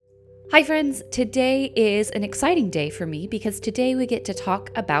Hi friends, today is an exciting day for me because today we get to talk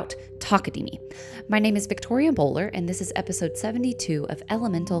about Takadimi. My name is Victoria Bowler and this is episode 72 of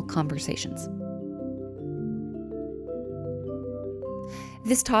Elemental Conversations.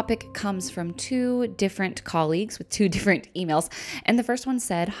 This topic comes from two different colleagues with two different emails. And the first one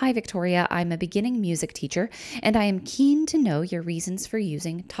said, "Hi Victoria, I'm a beginning music teacher and I am keen to know your reasons for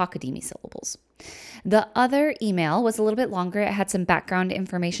using Takadimi syllables." The other email was a little bit longer. It had some background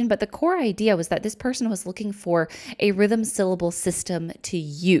information, but the core idea was that this person was looking for a rhythm syllable system to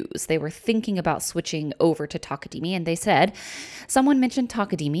use. They were thinking about switching over to Takadimi, and they said, "Someone mentioned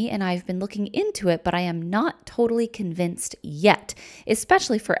Takadimi, and I've been looking into it, but I am not totally convinced yet,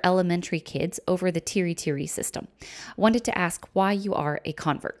 especially for elementary kids over the Tiri system. Wanted to ask why you are a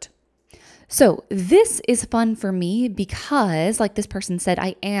convert." So this is fun for me because, like this person said,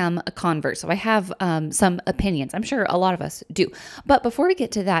 I am a convert. So I have some opinions. I'm sure a lot of us do. But before we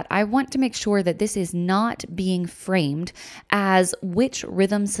get to that, I want to make sure that this is not being framed as which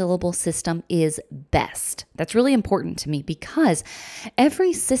rhythm syllable system is best. That's really important to me because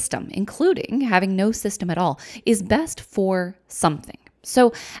every system, including having no system at all, is best for something.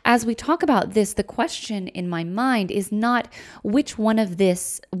 So as we talk about this, the question in my mind is not which one of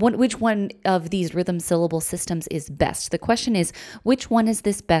these rhythm syllable systems is best. The question is, which one is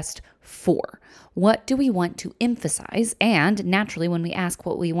this best for? What do we want to emphasize? And naturally, when we ask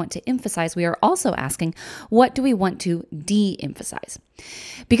what we want to emphasize, we are also asking, what do we want to de-emphasize?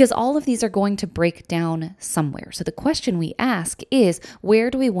 Because all of these are going to break down somewhere. So the question we ask is, where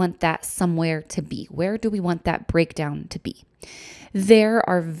do we want that somewhere to be? Where do we want that breakdown to be? There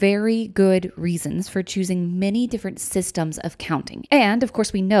are very good reasons for choosing many different systems of counting. And of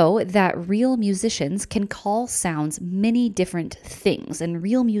course, we know that real musicians can call sounds many different things, and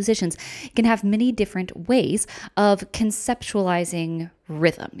real musicians can have many different ways of conceptualizing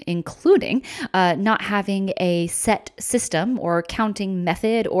rhythm, including not having a set system or counting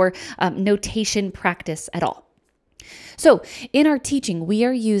method or notation practice at all. So in our teaching, we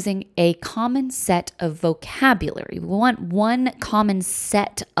are using a common set of vocabulary. We want one common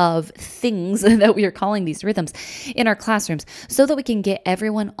set of things that we are calling these rhythms in our classrooms so that we can get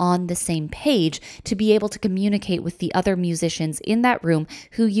everyone on the same page to be able to communicate with the other musicians in that room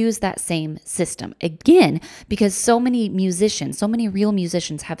who use that same system. Again, because so many musicians, so many real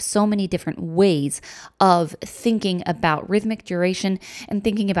musicians have so many different ways of thinking about rhythmic duration and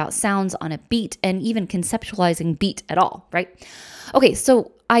thinking about sounds on a beat and even conceptualizing beat at all, right? Okay,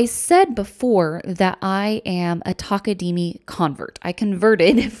 so I said before that I am a Takadimi convert. I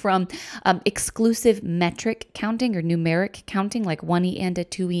converted from exclusive metric counting or numeric counting, like 1-ianda,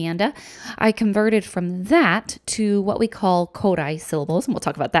 2-ianda. I converted from that to what we call kodai syllables, and we'll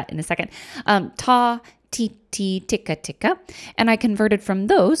talk about that in a second. Ta, ti, ti, tika, tika. And I converted from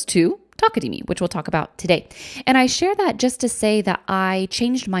those to Takadimi, which we'll talk about today. And I share that just to say that I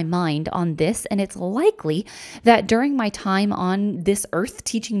changed my mind on this, and it's likely that during my time on this earth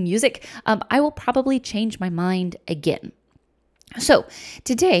teaching music, I will probably change my mind again. So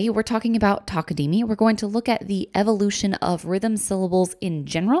today we're talking about Takadimi. We're going to look at the evolution of rhythm syllables in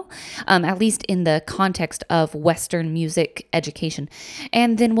general, at least in the context of Western music education.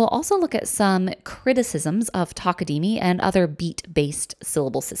 And then we'll also look at some criticisms of Takadimi and other beat-based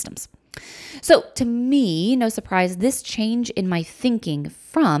syllable systems. So to me, no surprise, this change in my thinking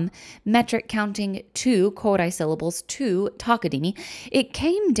from metric counting to kodai syllables to Takadimi, it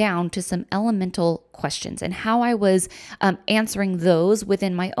came down to some elemental questions and how I was answering those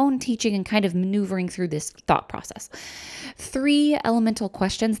within my own teaching and kind of maneuvering through this thought process. 3 elemental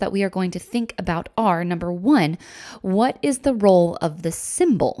questions that we are going to think about are, number 1, what is the role of the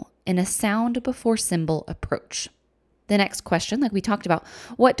symbol in a sound before symbol approach? The next question, like we talked about,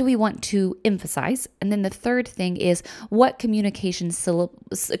 what do we want to emphasize? And then the third thing is what communication system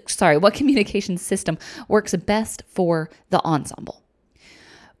works best for the ensemble?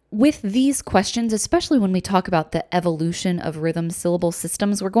 With these questions, especially when we talk about the evolution of rhythm syllable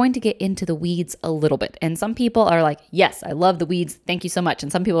systems, we're going to get into the weeds a little bit. And some people are like, yes, I love the weeds. Thank you so much.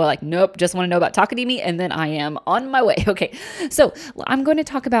 And some people are like, nope, just want to know about Takadimi. And then I am on my way. Okay, so I'm going to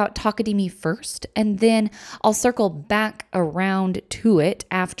talk about Takadimi first, and then I'll circle back around to it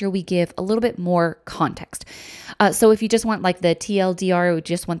after we give a little bit more context. So if you just want like the TLDR, you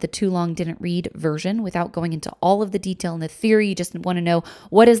just want the too long didn't read version without going into all of the detail and the theory, you just want to know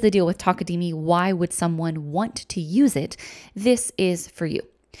what is the deal with Takadimi? Why would someone want to use it? This is for you.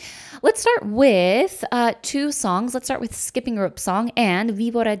 Let's start with 2 songs. Let's start with Skipping Rope Song and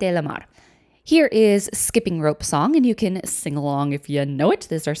Vivora de la Mar. Here is Skipping Rope Song, and you can sing along if you know it.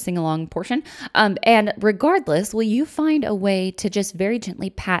 This is our sing-along portion. And regardless, will you find a way to just very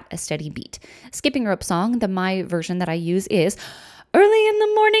gently pat a steady beat? Skipping Rope Song, my version that I use is, early in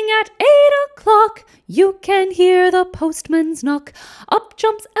the morning at 8 o'clock, you can hear the postman's knock. Up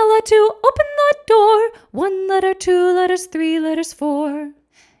jumps Ella to open the door. 1 letter, 2 letters, 3 letters, 4.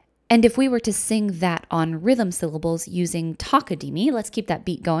 And if we were to sing that on rhythm syllables using Takadimi, let's keep that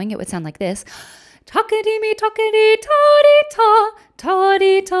beat going. It would sound like this. Takadimi, takadi, tadi, ta,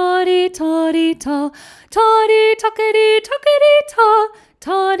 tadi, tadi, tadi, ta, tadi, takadi, takadi, ta,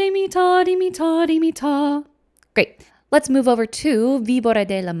 tadimi, tadimi, tadimi, ta. Great. Let's move over to Víbora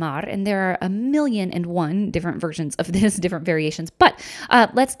de la Mar, and there are 1,000,001 different versions of this, different variations, but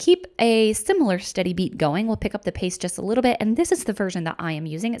let's keep a similar steady beat going. We'll pick up the pace just a little bit, and this is the version that I am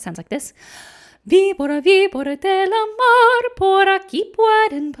using. It sounds like this. Víbora, víbora de la mar, por aquí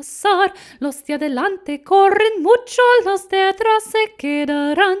pueden pasar. Los de adelante corren mucho, los de atrás se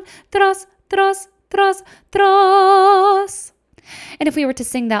quedarán. Tras, tras, tras, tras. And if we were to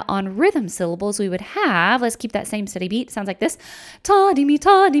sing that on rhythm syllables, we would have, let's keep that same steady beat, sounds like this. Ta-di-mi,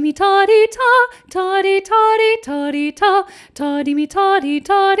 ta-di-mi, ta-di, ta, ta-di, ta-di, ta-di, ta, ta-di-mi, ta-di,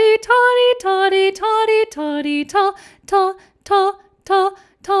 ta-di, ta-di, ta-di, ta-di, ta-di, ta, ta, ta, ta,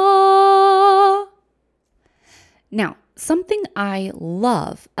 ta. Now, something I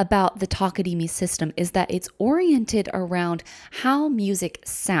love about the Takadimi system is that it's oriented around how music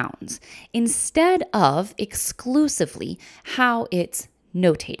sounds instead of exclusively how it's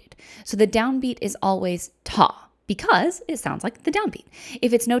notated. So the downbeat is always ta because it sounds like the downbeat.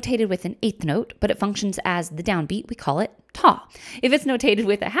 If it's notated with an eighth note, but it functions as the downbeat, we call it ta. If it's notated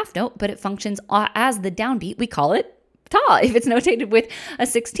with a half note, but it functions as the downbeat, we call it ta. If it's notated with a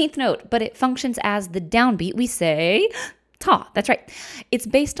 16th note, but it functions as the downbeat, we say ta. That's right. It's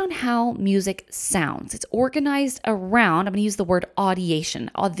based on how music sounds. It's organized around, I'm going to use the word audiation,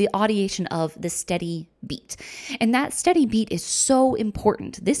 the audiation of the steady beat. And that steady beat is so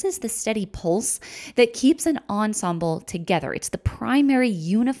important. This is the steady pulse that keeps an ensemble together. It's the primary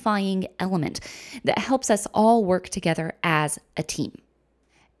unifying element that helps us all work together as a team.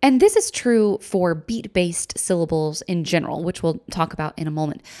 And this is true for beat-based syllables in general, which we'll talk about in a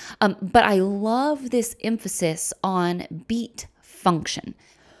moment. But I love this emphasis on beat function.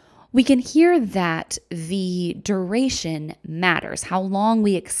 We can hear that the duration matters. How long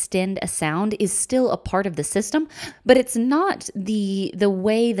we extend a sound is still a part of the system, but it's not the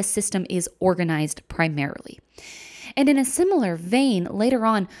way the system is organized primarily. And in a similar vein, later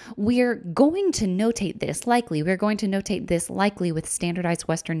on, we're going to notate this likely. We're going to notate this likely with standardized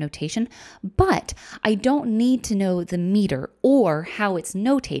Western notation, but I don't need to know the meter or how it's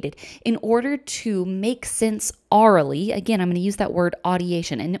notated in order to make sense orally. Again, I'm going to use that word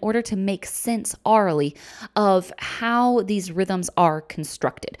audiation in order to make sense orally of how these rhythms are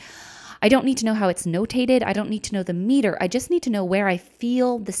constructed. I don't need to know how it's notated. I don't need to know the meter. I just need to know where I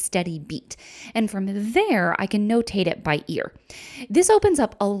feel the steady beat. And from there, I can notate it by ear. This opens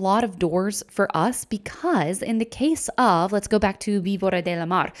up a lot of doors for us because in the case of, let's go back to Víbora de la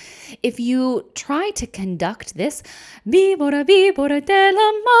Mar. If you try to conduct this, Víbora, víbora de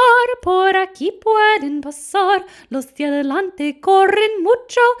la mar, por aquí pueden pasar, los de adelante corren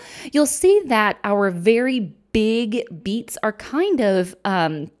mucho, you'll see that our very big beats are kind of,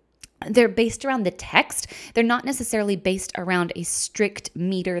 they're based around the text. They're not necessarily based around a strict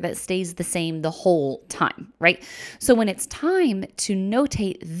meter that stays the same the whole time, right? So when it's time to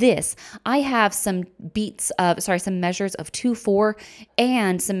notate this, I have some measures of 2/4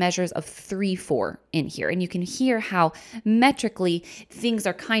 and some measures of 3/4 in here. And you can hear how metrically things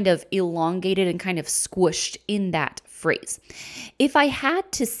are kind of elongated and kind of squished in that phrase. If I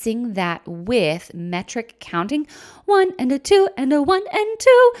had to sing that with metric counting, 1 and a 2 and a 1 and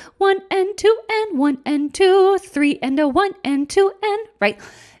 2, 1 and 2 and 1 and 2, 3 and a 1 and 2 and, right?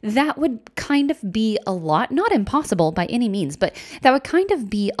 That would kind of be a lot, not impossible by any means, but that would kind of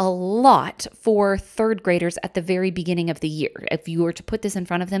be a lot for third graders at the very beginning of the year. If you were to put this in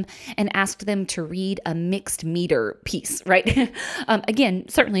front of them and ask them to read a mixed meter piece, right? Again,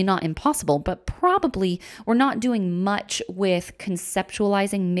 certainly not impossible, but probably we're not doing much with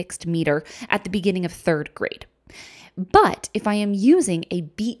conceptualizing mixed meter at the beginning of third grade. But if I am using a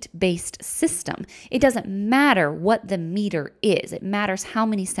beat-based system, it doesn't matter what the meter is. It matters how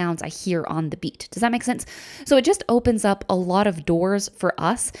many sounds I hear on the beat. Does that make sense? So it just opens up a lot of doors for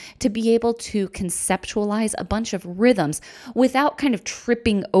us to be able to conceptualize a bunch of rhythms without kind of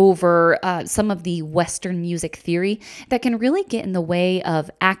tripping over some of the Western music theory that can really get in the way of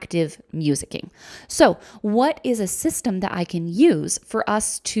active musicking. So what is a system that I can use for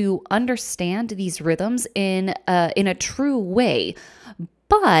us to understand these rhythms in a true way,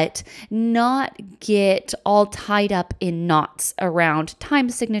 but not get all tied up in knots around time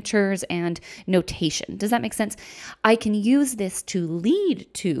signatures and notation? Does that make sense? I can use this to lead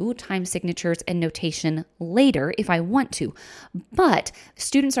to time signatures and notation later if I want to, but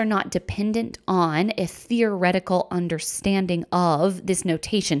students are not dependent on a theoretical understanding of this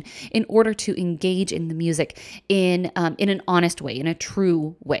notation in order to engage in the music in an honest way, in a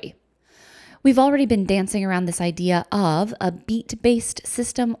true way. We've already been dancing around this idea of a beat-based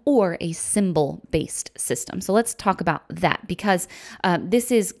system or a symbol-based system. So let's talk about that, because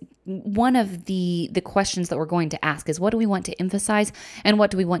this is one of the questions that we're going to ask is, what do we want to emphasize and what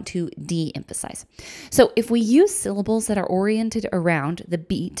do we want to de-emphasize? So if we use syllables that are oriented around the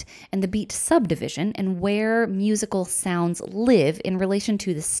beat and the beat subdivision and where musical sounds live in relation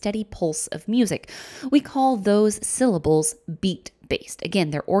to the steady pulse of music, we call those syllables beat-based.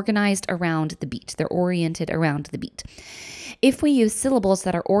 Again, they're organized around the beat. They're oriented around the beat. If we use syllables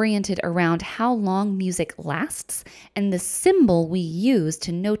that are oriented around how long music lasts and the symbol we use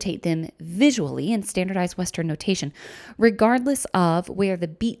to notate them visually in standardized Western notation, regardless of where the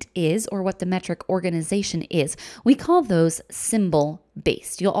beat is or what the metric organization is, we call those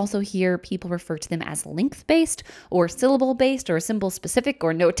symbol-based. You'll also hear people refer to them as length-based or syllable-based or symbol-specific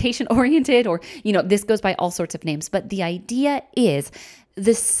or notation-oriented, or, this goes by all sorts of names. But the idea is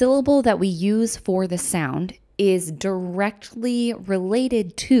the syllable that we use for the sound is directly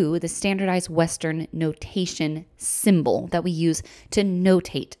related to the standardized Western notation symbol that we use to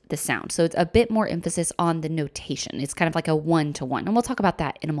notate the sound. So it's a bit more emphasis on the notation. It's kind of like a one-to-one, and we'll talk about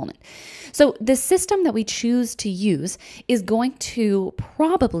that in a moment. So the system that we choose to use is going to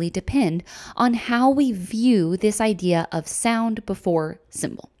probably depend on how we view this idea of sound before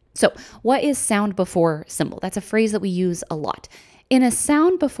symbol. So what is sound before symbol? That's a phrase that we use a lot. In a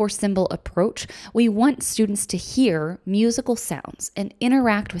sound before symbol approach, we want students to hear musical sounds and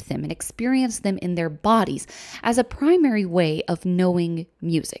interact with them and experience them in their bodies as a primary way of knowing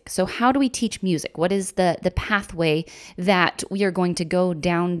music. So how do we teach music? What is the pathway that we are going to go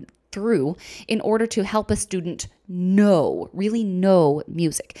down through in order to help a student really know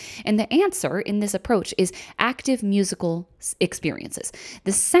music? And the answer in this approach is active musical experiences.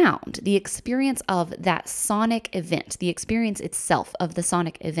 The sound, the experience of that sonic event, the experience itself of the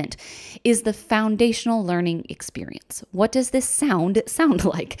sonic event is the foundational learning experience. What does this sound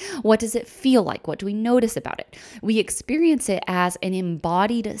like? What does it feel like? What do we notice about it? We experience it as an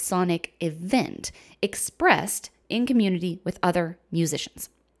embodied sonic event expressed in community with other musicians.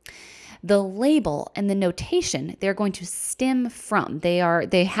 The label and the notation, they're going to stem from. They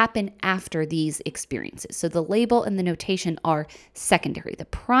happen after these experiences. So the label and the notation are secondary. The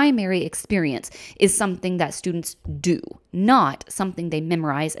primary experience is something that students do, not something they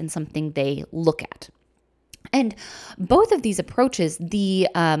memorize and something they look at. And both of these approaches, the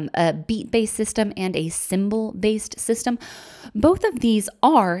beat-based system and a symbol-based system, both of these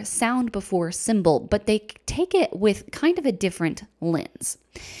are sound before symbol, but they take it with kind of a different lens,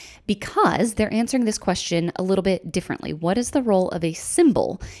 because they're answering this question a little bit differently. What is the role of a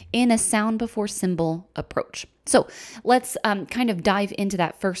symbol in a sound before symbol approach? So let's kind of dive into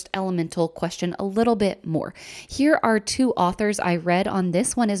that first elemental question a little bit more. Here are two authors I read on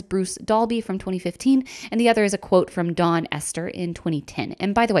this. One is Bruce Dalby from 2015, and the other is a quote from Dawn Esther in 2010.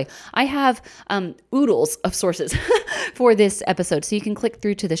 And by the way, I have oodles of sources for this episode, so you can click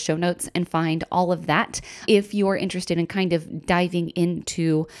through to the show notes and find all of that if you're interested in kind of diving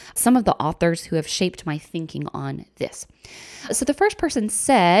into some of the authors who have shaped my thinking on this. So the first person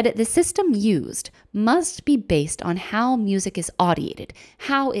said, the system used must be based on how music is audiated,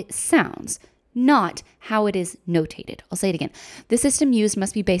 how it sounds, not how it is notated. I'll say it again. The system used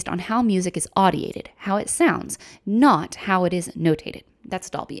must be based on how music is audiated, how it sounds, not how it is notated.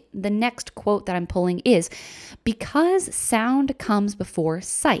 That's Dalby. The next quote that I'm pulling is, because sound comes before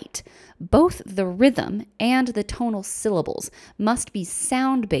sight, both the rhythm and the tonal syllables must be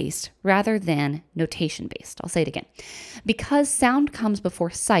sound-based rather than notation-based. I'll say it again. Because sound comes before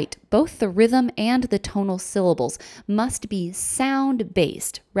sight, both the rhythm and the tonal syllables must be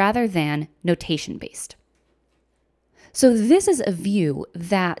sound-based rather than notation-based. So this is a view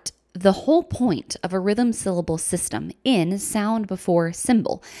that The whole point of a rhythm syllable system in sound before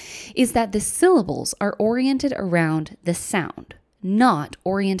symbol is that the syllables are oriented around the sound, not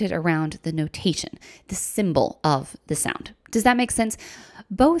oriented around the notation, the symbol of the sound. Does that make sense?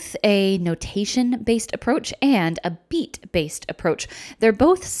 Both a notation-based approach and a beat-based approach. They're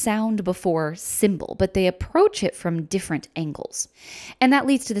both sound before symbol, but they approach it from different angles. And that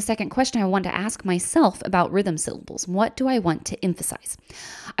leads to the second question I want to ask myself about rhythm syllables. What do I want to emphasize?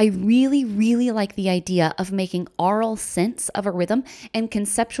 I really, really like the idea of making aural sense of a rhythm and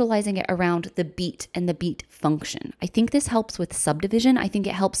conceptualizing it around the beat and the beat function. I think this helps with subdivision. I think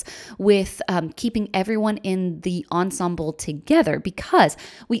it helps with keeping everyone in the ensemble together, because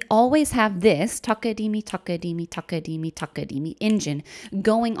we always have this Takadimi, Takadimi, Takadimi, Takadimi engine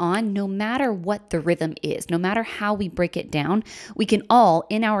going on no matter what the rhythm is. No matter how we break it down, we can all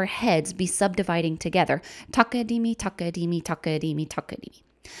in our heads be subdividing together. Takadimi, Takadimi, Takadimi, Takadimi.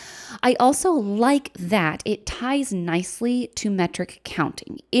 I also like that it ties nicely to metric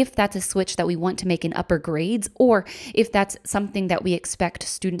counting, if that's a switch that we want to make in upper grades, or if that's something that we expect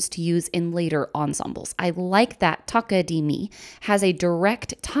students to use in later ensembles. I like that Takadimi has a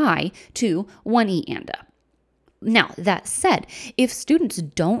direct tie to 1E anda. Now, that said, if students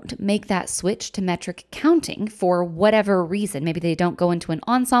don't make that switch to metric counting for whatever reason, maybe they don't go into an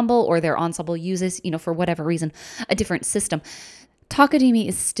ensemble or their ensemble uses, for whatever reason, a different system, Takadimi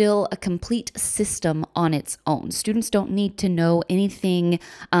is still a complete system on its own. Students don't need to know anything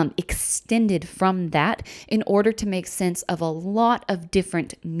extended from that in order to make sense of a lot of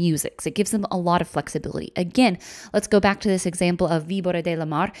different musics. It gives them a lot of flexibility. Again, let's go back to this example of Vibora de la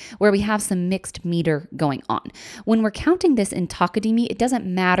Mar, where we have some mixed meter going on. When we're counting this in Takadimi, it doesn't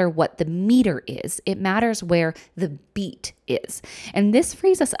matter what the meter is. It matters where the beat is. And this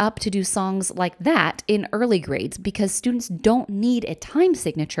frees us up to do songs like that in early grades because students don't need a time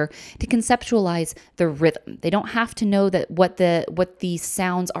signature to conceptualize the rhythm. They don't have to know that what the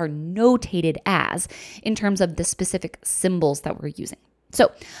sounds are notated as in terms of the specific symbols that we're using.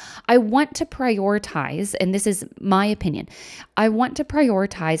 So I want to prioritize, and this is my opinion, I want to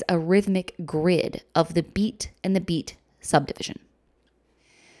prioritize a rhythmic grid of the beat and the beat subdivision.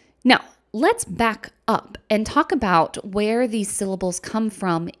 Now, let's back up and talk about where these syllables come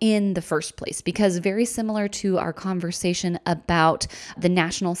from in the first place, because very similar to our conversation about the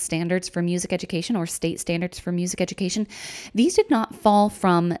national standards for music education or state standards for music education, these did not fall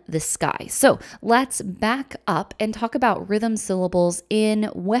from the sky. So let's back up and talk about rhythm syllables in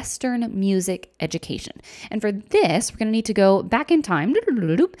Western music education. And for this, we're going to need to go back in time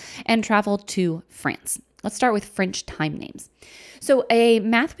and travel to France. Let's start with French time names. So a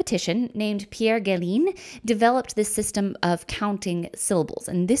mathematician named Pierre Gélin developed this system of counting syllables.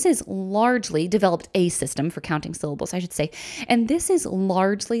 And this is largely developed a system for counting syllables, I should say. And this is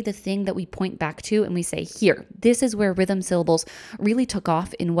largely the thing that we point back to and we say, here, this is where rhythm syllables really took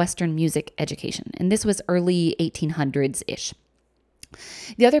off in Western music education. And this was early 1800s-ish.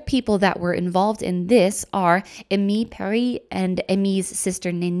 The other people that were involved in this are Émile Paris and Émile's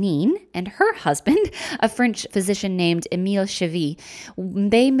sister Nénine and her husband, a French physician named Émile Chevy.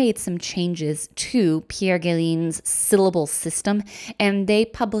 They made some changes to Pierre Gélin's syllable system, and they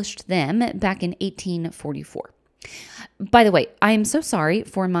published them back in 1844. By the way, I am so sorry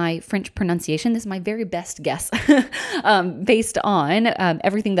for my French pronunciation. This is my very best guess based on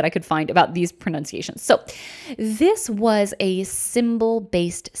everything that I could find about these pronunciations. So this was a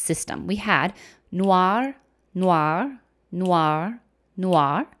symbol-based system. We had noir, noir, noir,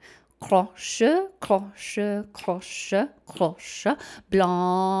 noir, cloche, cloche, cloche, cloche,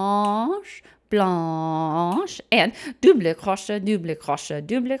 blanche, blanche, and double crochet, double crochet,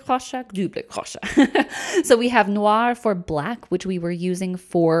 double crochet, double crochet. So we have noir for black, which we were using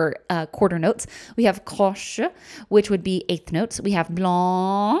for quarter notes. We have crochet, which would be eighth notes. We have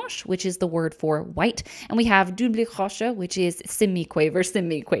blanche, which is the word for white. And we have double crochet, which is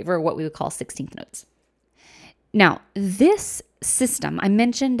semi-quaver, what we would call 16th notes. Now, this system, I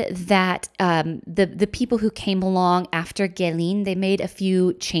mentioned that the people who came along after Gélin, they made a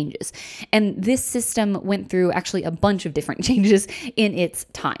few changes. And this system went through actually a bunch of different changes in its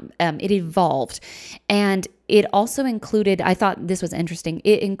time. It evolved. And it also included, I thought this was interesting,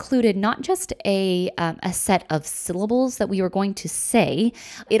 it included not just a set of syllables that we were going to say,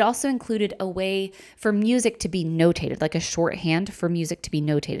 it also included a way for music to be notated, like a shorthand for music to be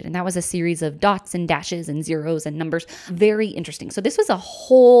notated. And that was a series of dots and dashes and zeros and numbers. Very interesting. So this was a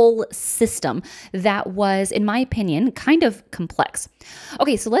whole system that was, in my opinion, kind of complex.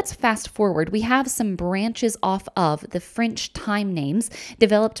 Okay, so let's fast forward. We have some branches off of the French time names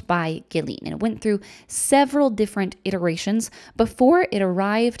developed by Gélin, and it went through several several different iterations before it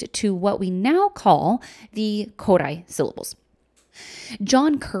arrived to what we now call the Kodai syllables.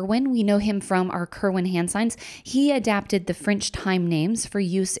 John Kerwin, we know him from our Kerwin hand signs. He adapted the French time names for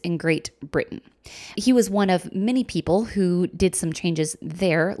use in Great Britain. He was one of many people who did some changes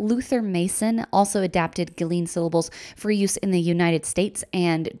there. Luther Mason also adapted Galeen syllables for use in the United States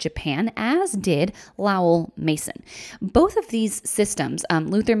and Japan, as did Lowell Mason. Both of these systems,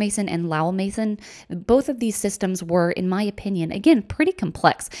 Luther Mason and Lowell Mason, both of these systems were, in my opinion, again, pretty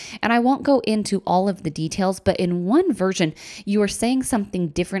complex. And I won't go into all of the details, but in one version, you are saying something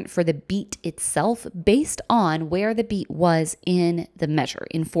different for the beat itself based on where the beat was in the measure,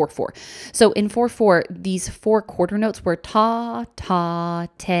 in 4/4. So in 4/4, these 4 quarter notes were ta, ta,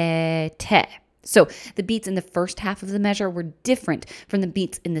 te, te. So the beats in the first half of the measure were different from the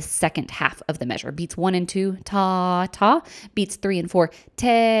beats in the second half of the measure. Beats 1 and 2, ta, ta. Beats 3 and 4,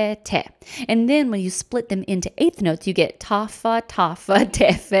 te, te. And then when you split them into eighth notes, you get tafa, tafa,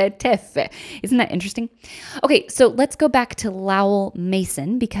 tefe, tefe. Isn't that interesting? Okay, so let's go back to Lowell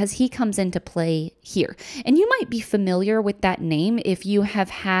Mason because he comes into play here. And you might be familiar with that name if you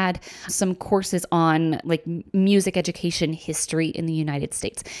have had some courses on like music education history in the United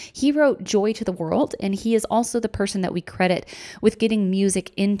States. He wrote Joy to the World, and he is also the person that we credit with getting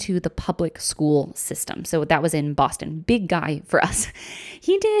music into the public school system. So that was in Boston. Big guy for us.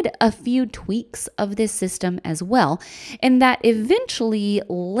 He did a few tweaks of this system as well, and that eventually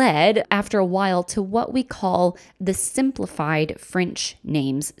led, after a while, to what we call the simplified French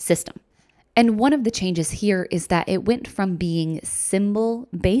names system. And one of the changes here is that it went from being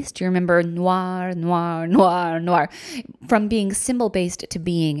symbol-based, you remember noir, noir, noir, noir, from being symbol-based to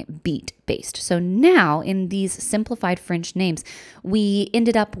being beat-based. So now in these simplified French names, we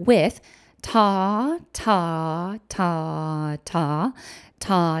ended up with ta, ta, ta, ta,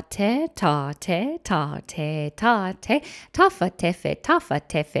 ta, te, ta, te, ta, te, ta, te, tafa, tefe, tafa,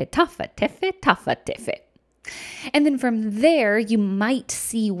 tefe, tafa, tefe, tafa, tefe. And then from there, you might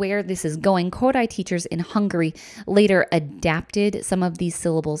see where this is going. Kodai teachers in Hungary later adapted some of these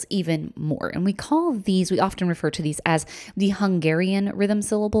syllables even more. And we often refer to these as the Hungarian rhythm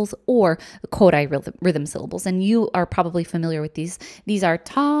syllables or Kodai rhythm syllables. And you are probably familiar with these. These are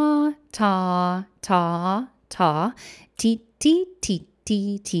ta, ta, ta, ta, ti, ti, ti,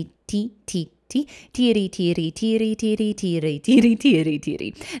 ti, ti, ti, ti. Tiri, tiri, tiri, tiri, tiri, tiri, tiri,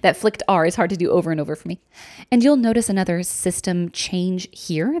 tiri. That flicked R is hard to do over and over for me. And you'll notice another system change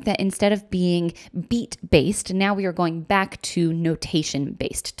here, that instead of being beat-based, now we are going back to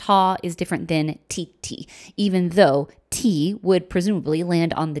notation-based. Ta is different than ti, even though T would presumably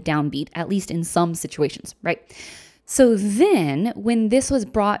land on the downbeat, at least in some situations, right? So then, when this was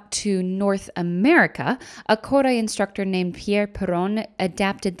brought to North America, a Kodai instructor named Pierre Perron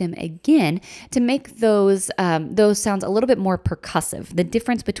adapted them again to make those sounds a little bit more percussive. The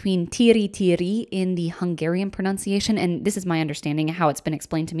difference between tiri tiri in the Hungarian pronunciation, and this is my understanding of how it's been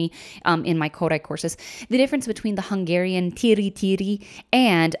explained to me in my Kodai courses, the difference between the Hungarian tiri tiri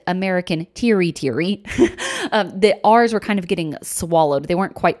and American tiri tiri, the R's were kind of getting swallowed. They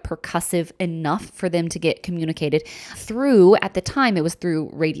weren't quite percussive enough for them to get communicated through, at the time, it was through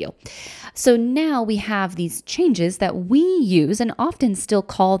radio. So now we have these changes that we use and often still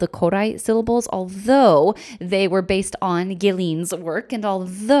call the Kodai syllables, although they were based on Galeen's work, and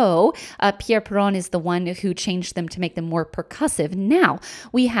although Pierre Perron is the one who changed them to make them more percussive. Now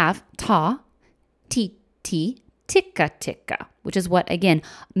we have ta, ti, ti, tika, tika, which is what, again,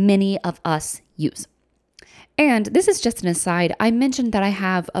 many of us use. And this is just an aside. I mentioned that I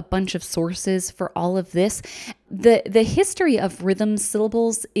have a bunch of sources for all of this. The history of rhythm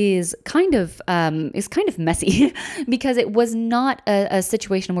syllables is kind of messy because it was not a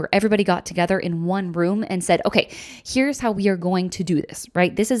situation where everybody got together in one room and said, okay, here's how we are going to do this,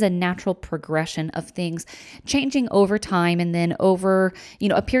 right? This is a natural progression of things changing over time, and then over,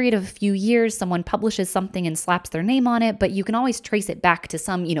 a period of a few years, someone publishes something and slaps their name on it, but you can always trace it back to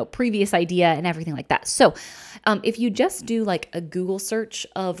some, previous idea and everything like that. So if you just do like a Google search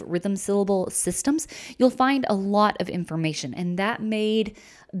of rhythm syllable systems, you'll find a lot of information, and that made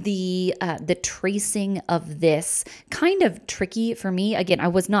the tracing of this kind of tricky for me. Again, I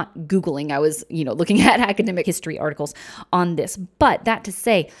was not Googling. I was, looking at academic history articles on this. But that to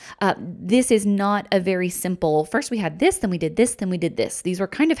say, this is not a very simple, first we had this, then we did this, then we did this. These were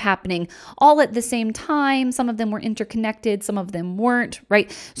kind of happening all at the same time. Some of them were interconnected, some of them weren't, right?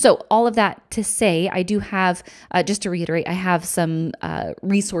 So all of that to say, I do have, just to reiterate, I have some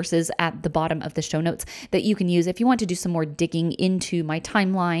resources at the bottom of the show notes that you can use if you want to do some more digging into my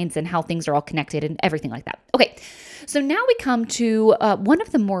timeline lines and how things are all connected and everything like that. Okay, so now we come to one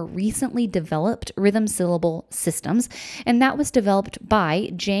of the more recently developed rhythm syllable systems, and that was developed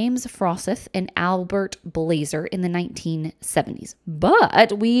by James Froseth and Albert Blazer in the 1970s.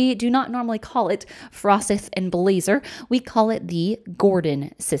 But we do not normally call it Froseth and Blazer. We call it the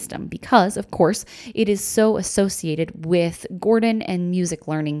Gordon system because, of course, it is so associated with Gordon and music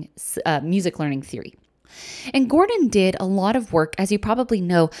learning theory. And Gordon did a lot of work, as you probably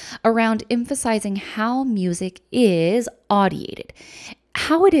know, around emphasizing how music is audiated,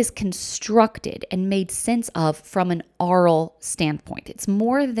 how it is constructed and made sense of from an aural standpoint. It's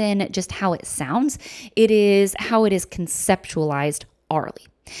more than just how it sounds, it is how it is conceptualized orally.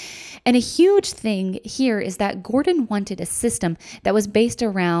 And a huge thing here is that Gordon wanted a system that was based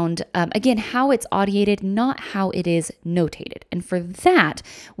around, again, how it's audiated, not how it is notated. And for that,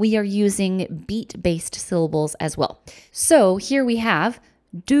 we are using beat-based syllables as well. So here we have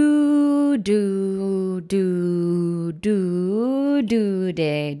do, do, do, do, do,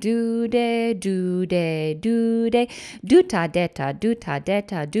 de, do, de, do, de, do, de, do, ta, de, ta, do, ta, de,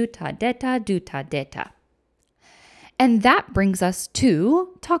 ta, do, ta, de, ta, do, ta, de, ta. And that brings us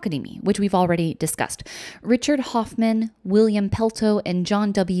to Takadimi, which we've already discussed. Richard Hoffman, William Pelto, and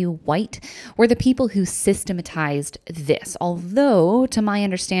John W. White were the people who systematized this. Although, to my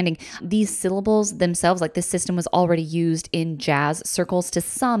understanding, these syllables themselves, like this system, was already used in jazz circles to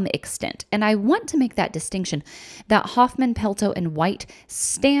some extent. And I want to make that distinction that Hoffman, Pelto, and White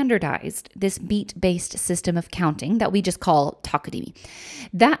standardized this beat-based system of counting that we just call Takadimi.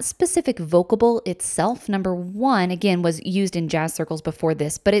 That specific vocable itself, number one, again, was used in jazz circles before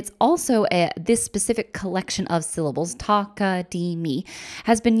this, but it's also this specific collection of syllables, Takadimi,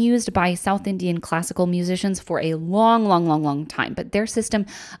 has been used by South Indian classical musicians for a long time. But their system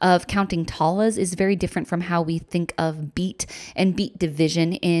of counting talas is very different from how we think of beat and beat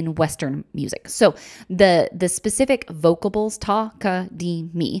division in Western music. So the specific vocables,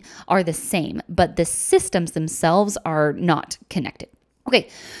 Takadimi, are the same, but the systems themselves are not connected. Okay,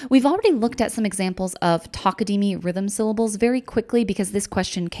 we've already looked at some examples of Takadimi rhythm syllables very quickly because this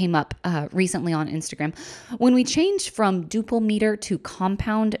question came up recently on Instagram. When we change from duple meter to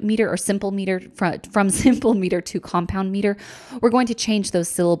compound meter, or simple meter, from simple meter to compound meter, we're going to change those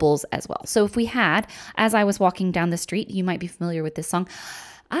syllables as well. So if we had, as I was walking down the street, you might be familiar with this song.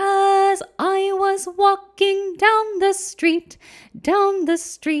 As I was walking down the street, down the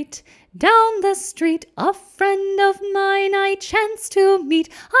street, down the street, a friend of mine I chanced to meet.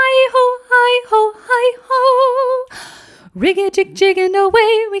 Hi-ho, hi-ho, hi-ho. Rig-a-jig-jig and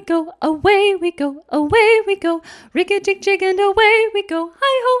away we go, away we go, away we go. Rig-a-jig-jig and away we go.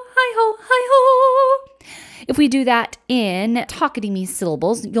 Hi-ho, hi-ho, hi-ho. If we do that in Takadimi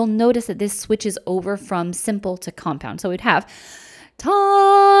syllables, you'll notice that this switches over from simple to compound. So we'd have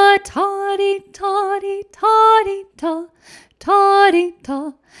ta, ta-dee, ta-dee, ta-dee, ta, ta-dee,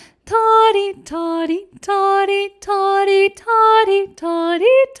 ta. Ta-dee, ta-dee, ta-dee, ta-dee, ta-dee,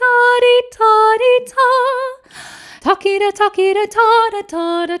 ta-dee, ta-dee, ta-dee, ta. Ta-ki-da, ta-ki-da, ta-da,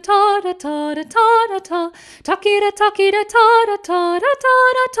 ta-da, ta-da, ta-da, ta-da, ta. Ta-ki-da, ta-ki-da, ta-da, ta-da,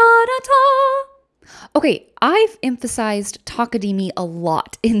 ta-da, ta-da, ta. Okay, I've emphasized Takadimi a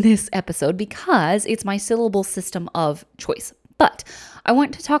lot in this episode because it's my syllable system of choice. But I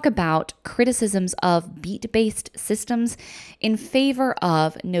want to talk about criticisms of beat-based systems in favor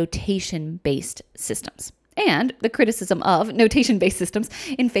of notation-based systems, and the criticism of notation-based systems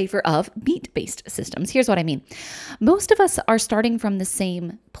in favor of beat-based systems. Here's what I mean. Most of us are starting from the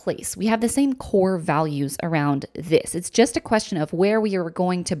same place. We have the same core values around this. It's just a question of where we are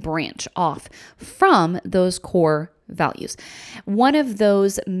going to branch off from those core values. One of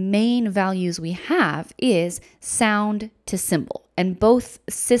those main values we have is sound to symbol. And both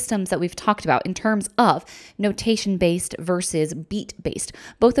systems that we've talked about in terms of notation-based versus beat-based,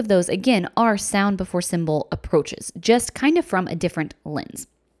 both of those, again, are sound before symbol approaches, just kind of from a different lens.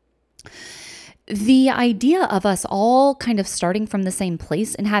 The idea of us all kind of starting from the same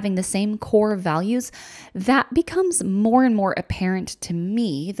place and having the same core values, that becomes more and more apparent to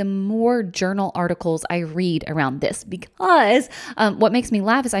me the more journal articles I read around this, because what makes me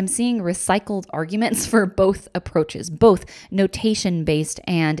laugh is I'm seeing recycled arguments for both approaches, both notation-based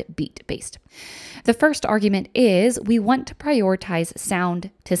and beat-based. The first argument is we want to prioritize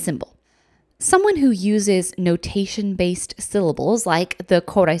sound to symbol. Someone who uses notation-based syllables like the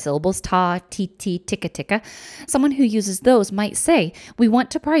Korai syllables ta, ti, ti, tika, tika, someone who uses those might say, we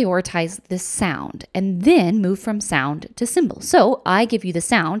want to prioritize the sound and then move from sound to symbol. So I give you the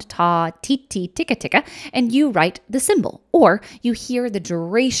sound ta, ti, ti, tika, tika, and you write the symbol. Or you hear the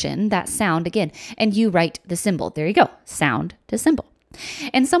duration, that sound again, and you write the symbol. There you go, sound to symbol.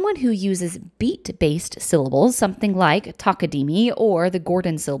 And someone who uses beat-based syllables, something like Takadimi or the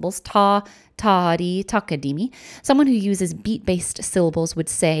Gordon syllables, ta, tadi, Takadimi, someone who uses beat-based syllables would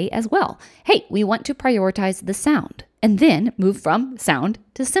say as well, hey, we want to prioritize the sound and then move from sound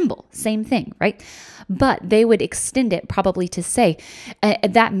to symbol. Same thing, right? But they would extend it probably to say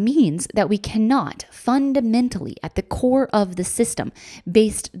that means that we cannot fundamentally at the core of the system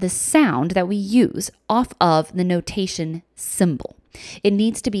base the sound that we use off of the notation symbol. It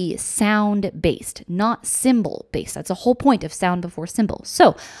needs to be sound-based, not symbol-based. That's the whole point of sound before symbol.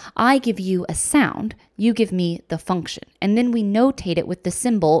 So I give you a sound, you give me the function, and then we notate it with the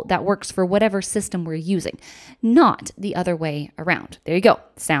symbol that works for whatever system we're using, not the other way around. There you go,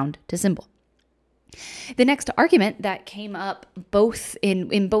 sound to symbol. The next argument that came up both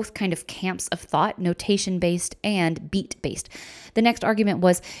in both kind of camps of thought, notation-based and beat-based. The next argument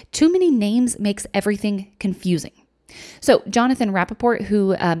was too many names makes everything confusing. So Jonathan Rappaport,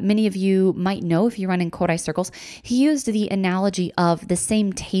 who many of you might know if you run in Kodai circles, he used the analogy of the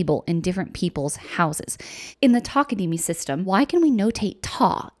same table in different people's houses. In the Takadimi system, why can we notate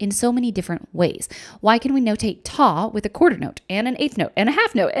ta in so many different ways? Why can we notate ta with a quarter note and an eighth note and a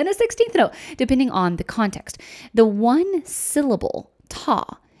half note and a 16th note, depending on the context? The one syllable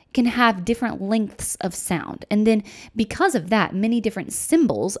ta can have different lengths of sound. And then because of that, many different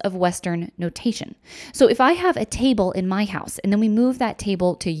symbols of Western notation. So if I have a table in my house and then we move that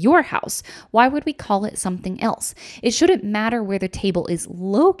table to your house, why would we call it something else? It shouldn't matter where the table is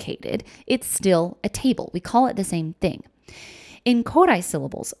located. It's still a table. We call it the same thing. In Kodai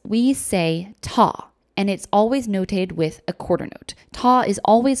syllables, we say ta, and it's always notated with a quarter note. Ta is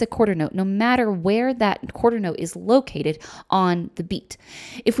always a quarter note, no matter where that quarter note is located on the beat.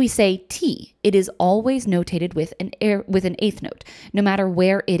 If we say ti, it is always notated with an eighth note, no matter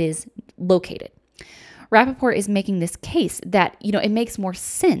where it is located. Rappaport is making this case that, it makes more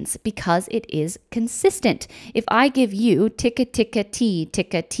sense because it is consistent. If I give you ticka ticka ti,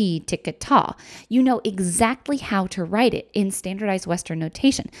 ticka ta, you know exactly how to write it in standardized Western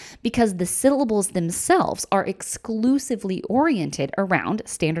notation because the syllables themselves are exclusively oriented around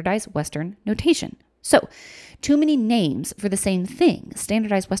standardized Western notation. So, too many names for the same thing,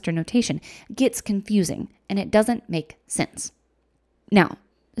 standardized Western notation, gets confusing and it doesn't make sense. Now,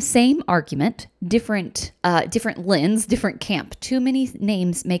 same argument, different lens, different camp. Too many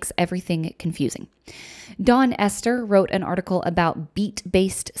names makes everything confusing. Don Esther wrote an article about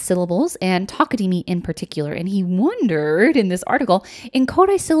beat-based syllables and Takadimi in particular, and he wondered in this article, in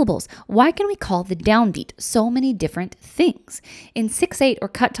Kodai syllables, why can we call the downbeat so many different things? In 6/8 or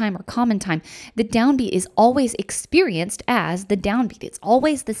cut time or common time, the downbeat is always experienced as the downbeat. It's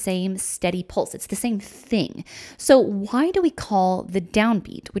always the same steady pulse. It's the same thing. So why do we call the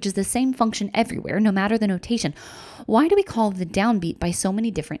downbeat, which is the same function everywhere, no matter the notation, why do we call the downbeat by so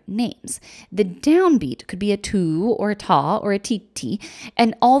many different names? The downbeat could be a tu or a ta or a ti,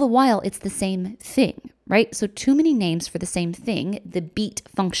 and all the while it's the same thing, right? So too many names for the same thing, the beat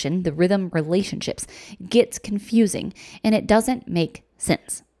function, the rhythm relationships, gets confusing and it doesn't make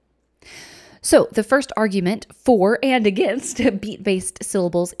sense. So the first argument for and against beat-based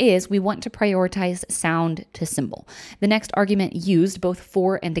syllables is we want to prioritize sound to symbol. The next argument used both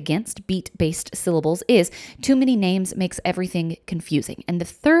for and against beat-based syllables is too many names makes everything confusing. And the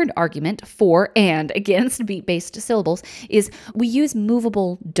third argument for and against beat-based syllables is we use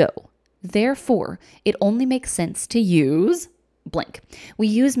movable do. Therefore, it only makes sense to use blank. We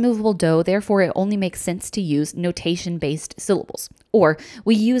use movable do, therefore it only makes sense to use notation-based syllables. Or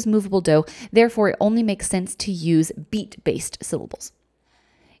we use movable do, therefore it only makes sense to use beat-based syllables.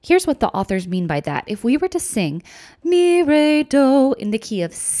 Here's what the authors mean by that. If we were to sing mi, re, do in the key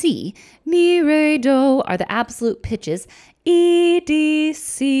of C, mi, re, do are the absolute pitches, E, D,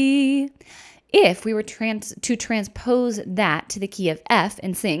 C. If we were to transpose that to the key of F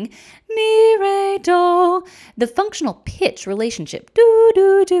and sing mi, re, do, the functional pitch relationship, do,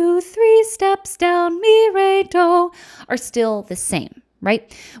 do, do, 3 steps down, mi, re, do, are still the same,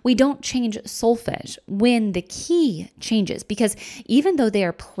 right? We don't change solfege when the key changes because even though they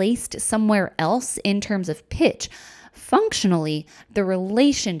are placed somewhere else in terms of pitch, functionally, the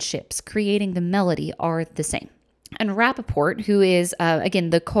relationships creating the melody are the same. And Rappaport, who is, again,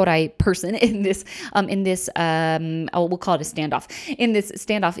 the Kodai person in this, we'll call it a standoff. In this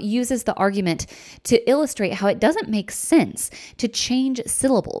standoff, uses the argument to illustrate how it doesn't make sense to change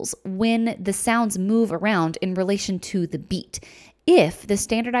syllables when the sounds move around in relation to the beat, if the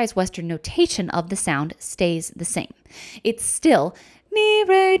standardized Western notation of the sound stays the same. It's still mi,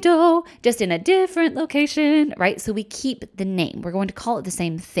 re, do, just in a different location, right? So we keep the name. We're going to call it the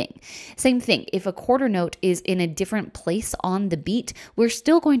same thing. Same thing. If a quarter note is in a different place on the beat, we're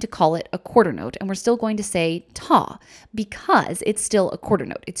still going to call it a quarter note, and we're still going to say ta because it's still a quarter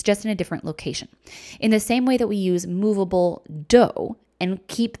note. It's just in a different location. In the same way that we use movable do and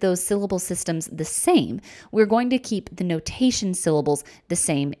keep those syllable systems the same, we're going to keep the notation syllables the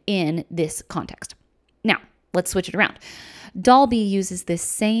same in this context. Now, let's switch it around. Dalby uses this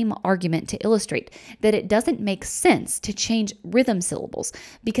same argument to illustrate that it doesn't make sense to change rhythm syllables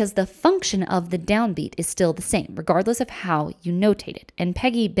because the function of the downbeat is still the same, regardless of how you notate it. And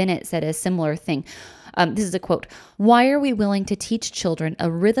Peggy Bennett said a similar thing. This is a quote. "Why are we willing to teach children a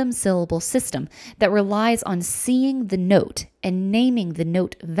rhythm syllable system that relies on seeing the note and naming the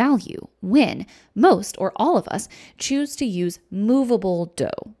note value when most or all of us choose to use movable do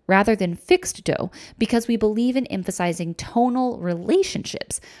rather than fixed do because we believe in emphasizing tonal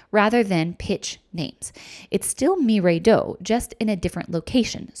relationships rather than pitch names? It's still mi, re, do, just in a different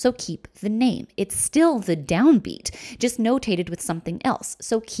location, so keep the name. It's still the downbeat, just notated with something else,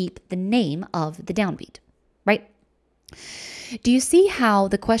 so keep the name of the downbeat, right? Do you see how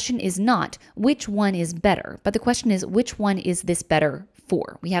the question is not which one is better, but the question is which one is this better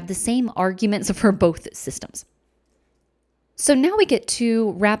for? We have the same arguments for both systems. So now we get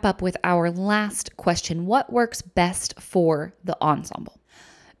to wrap up with our last question. What works best for the ensemble?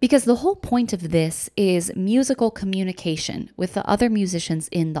 Because the whole point of this is musical communication with the other musicians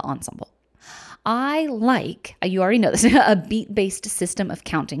in the ensemble. I like, you already know this, a beat-based system of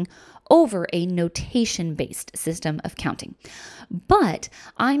counting over a notation-based system of counting. But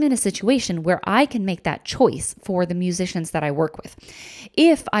I'm in a situation where I can make that choice for the musicians that I work with.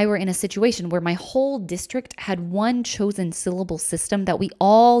 If I were in a situation where my whole district had one chosen syllable system that we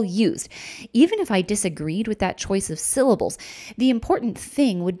all used, even if I disagreed with that choice of syllables, the important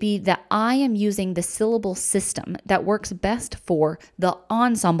thing would be that I am using the syllable system that works best for the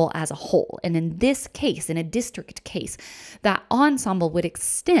ensemble as a whole. And in this case, in a district case, that ensemble would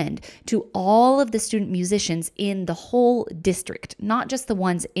extend to all of the student musicians in the whole district, not just the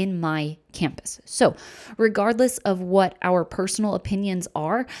ones in my campus. So regardless of what our personal opinions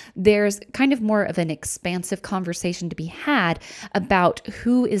are, there's kind of more of an expansive conversation to be had about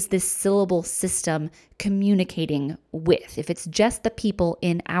who is this syllable system communicating with. If it's just the people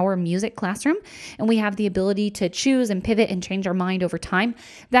in our music classroom and we have the ability to choose and pivot and change our mind over time,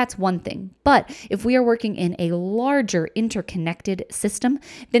 that's one thing. But if we are working in a larger interconnected system,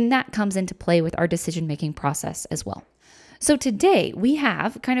 then that comes into play with our decision-making process as well. So today we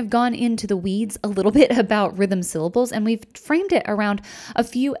have kind of gone into the weeds a little bit about rhythm syllables, and we've framed it around a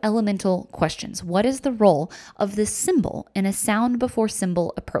few elemental questions. What is the role of the symbol in a sound before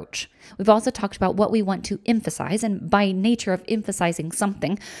symbol approach? We've also talked about what we want to emphasize, and by nature of emphasizing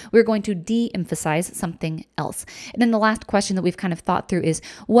something, we're going to de-emphasize something else. And then the last question that we've kind of thought through is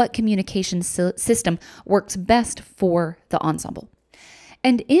what communication system works best for the ensemble?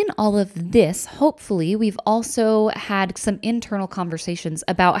 And in all of this, hopefully, we've also had some internal conversations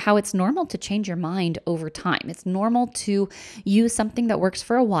about how it's normal to change your mind over time. It's normal to use something that works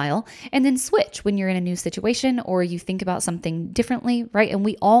for a while and then switch when you're in a new situation or you think about something differently, right? And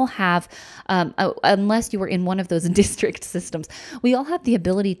we all have, unless you were in one of those district systems, we all have the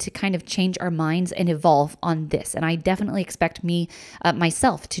ability to kind of change our minds and evolve on this. And I definitely expect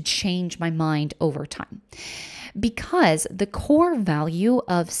myself to change my mind over time. Because the core value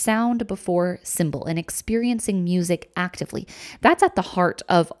of sound before symbol and experiencing music actively, that's at the heart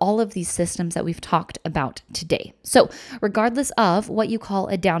of all of these systems that we've talked about today. So regardless of what you call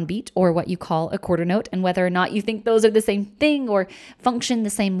a downbeat or what you call a quarter note, and whether or not you think those are the same thing or function the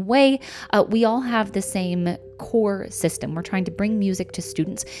same way, we all have the same core system. We're trying to bring music to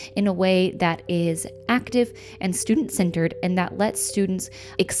students in a way that is active and student-centered and that lets students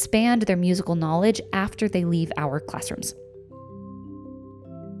expand their musical knowledge after they leave our classrooms.